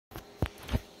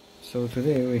So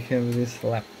today we have this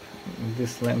lamp.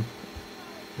 This lamp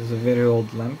is a very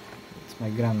old lamp. It's my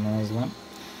grandma's lamp.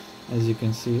 As you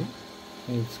can see,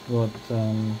 it's got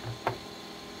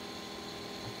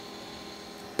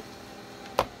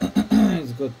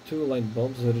it's got two light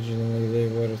bulbs. Originally they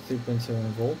were 3.7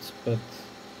 volts, but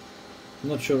I'm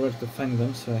not sure where to find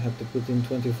them, so I had to put in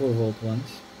 24-volt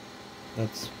ones.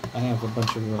 I have a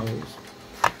bunch of those.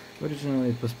 Originally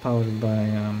it was powered by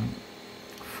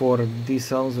 4 D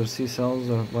cells or C cells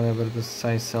or whatever the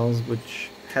size cells, which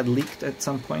had leaked at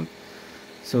some point.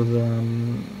 So the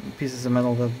pieces of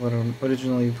metal that were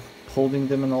originally holding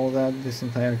them and all that, this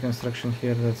entire construction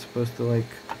here that's supposed to like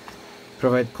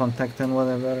provide contact and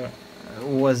whatever,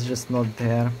 was just not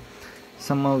there.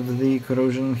 Some of the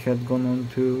corrosion had gone on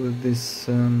to this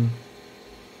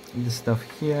this stuff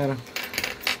here.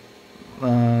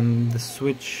 The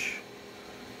switch,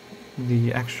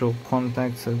 the actual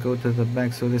contacts that go to the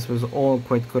back, so this was all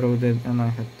quite corroded, and I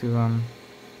had to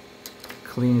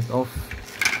clean it off.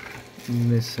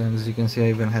 This, as you can see, I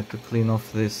even had to clean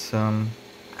off this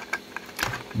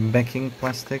backing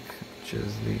plastic, which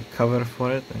is the cover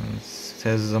for it, and it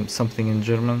says something in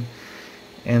German: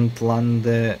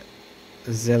 Entlande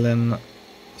Zellen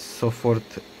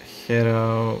sofort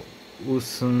herausnehmen,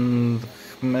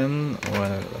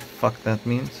 whatever the fuck that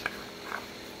means.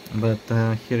 But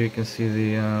here you can see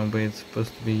the way it's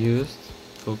supposed to be used.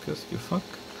 Focus, you fuck.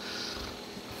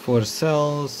 4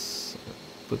 cells,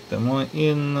 put them all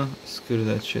in, screw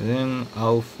that shit in,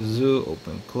 auf, zu,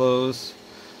 open, close.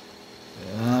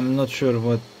 I'm not sure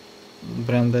what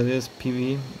brand that is,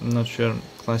 PV, I'm not sure,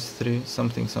 class 3,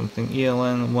 something,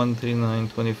 ELN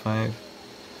 13925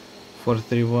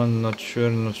 431, not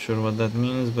sure what that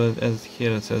means, but as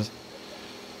here it says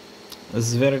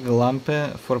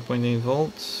Zwerglampe 4.8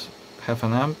 volts, half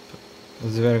an amp.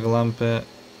 Zwerglampe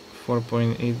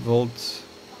 4.8 volts,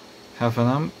 half an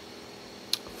amp.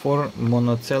 4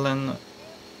 monocellen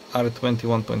are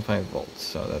 21.5 volts.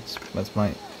 So that's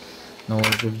my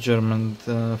knowledge of German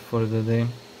for the day.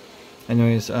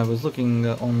 Anyways, I was looking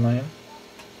online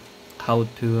how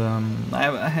to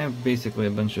I have basically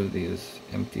a bunch of these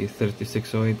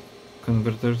MT3608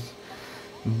 converters,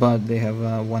 but they have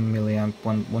 1 milliamp,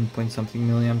 1 point something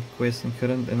milliamp quiescent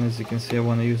current, and as you can see I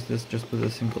want to use this just with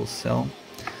a simple cell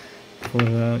for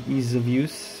ease of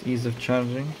use, ease of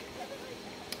charging,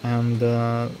 and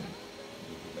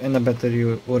in a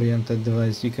battery oriented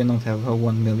device you cannot have a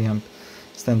 1 milliamp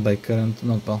standby current,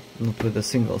 not with a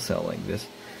single cell like this.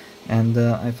 And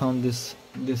I found this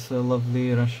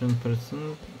lovely Russian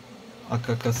person,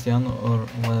 Aka Kasyan or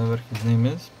whatever his name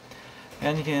is,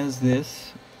 and he has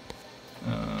this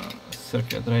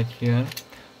circuit right here.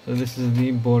 So this is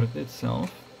the board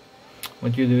itself.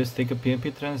 What you do is take a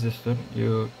PNP transistor,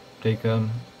 you take a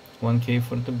 1K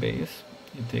for the base,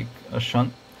 you take a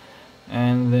shunt,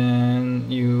 and then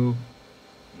you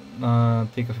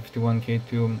take a 51K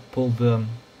to pull the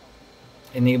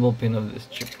enable pin of this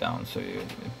chip down. So you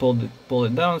pull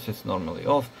it down, so it's normally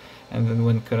off, and then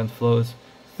when current flows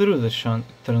through the shunt,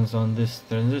 it turns on this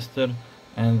transistor,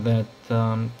 and that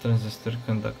transistor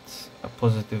conducts a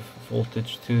positive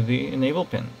voltage to the enable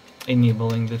pin,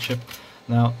 enabling the chip.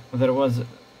 Now there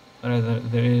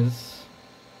is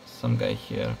some guy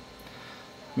here.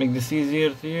 Make this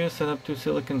easier to use, set up 2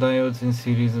 silicon diodes in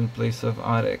series in place of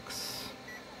RX,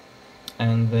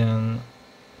 and then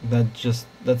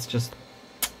that's just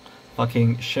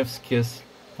fucking chef's kiss,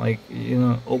 like, you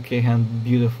know, okay hand,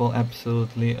 beautiful,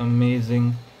 absolutely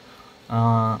amazing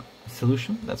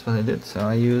solution. That's what I did. So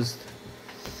I used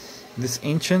this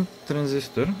ancient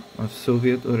transistor of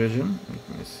Soviet origin.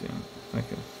 Let me see if I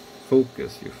can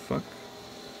focus, you fuck.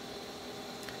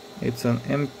 It's an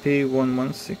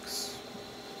MP116,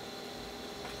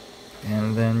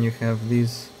 and then you have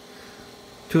these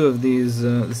 2 of these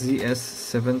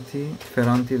ZS70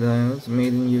 Ferranti diodes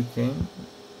made in UK,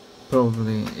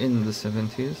 probably in the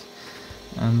 70s.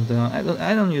 And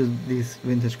I don't use these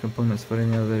vintage components for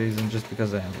any other reason, just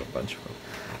because I have a bunch of them.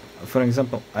 For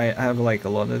example, I have like a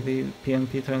lot of the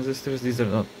PNP transistors. These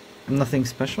are nothing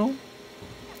special.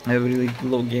 I have really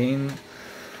low gain,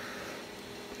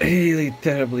 really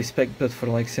terribly spec, but for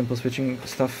like simple switching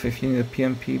stuff, if you need a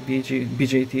PNP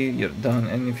BJT, you're done.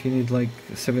 And if you need like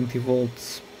 70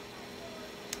 volts,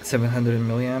 700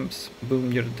 milliamps,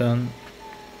 boom, you're done.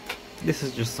 This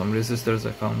is just some resistors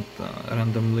I found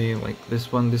randomly, like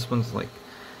this one's like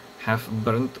half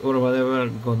burnt or whatever,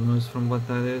 god knows from what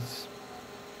that is,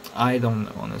 I don't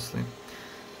know honestly.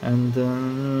 And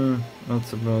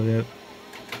that's about it.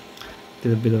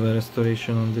 Did a bit of a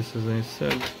restoration on this, as I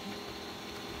said.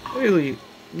 Really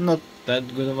not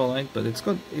that good of a light, but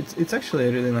it's actually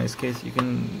a really nice case. You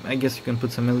can, I guess you can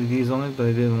put some LEDs on it, but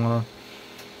I didn't want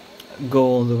to go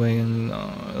all the way and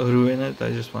ruin it.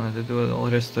 I just wanted to do a little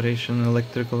restoration,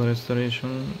 electrical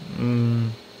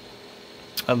restoration.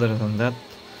 Other than that,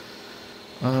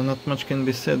 not much can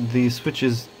be said. The switch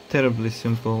is terribly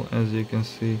simple, as you can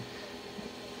see.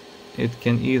 It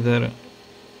can either,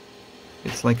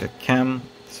 it's like a cam,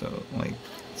 so like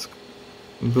it's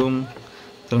boom,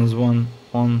 turns one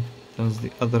on, turns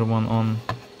the other one on,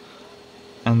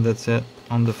 and that's it.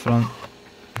 On the front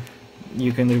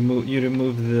you can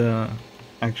remove the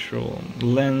actual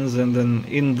lens, and then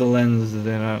in the lens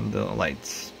there are the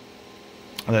lights.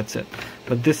 That's it.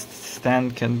 But this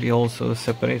stand can be also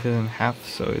separated in half,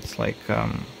 so it's like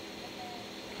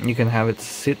you can have it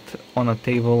sit on a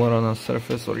table or on a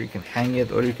surface, or you can hang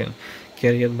it, or you can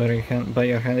carry it by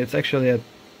your hand. It's actually a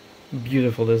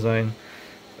beautiful design.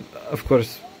 Of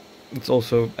course, it's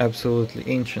also absolutely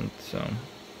ancient, so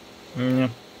yeah,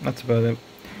 that's about it.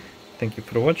 Thank you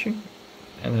for watching,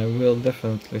 and I will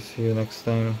definitely see you next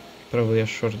time. Probably a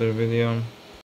shorter video.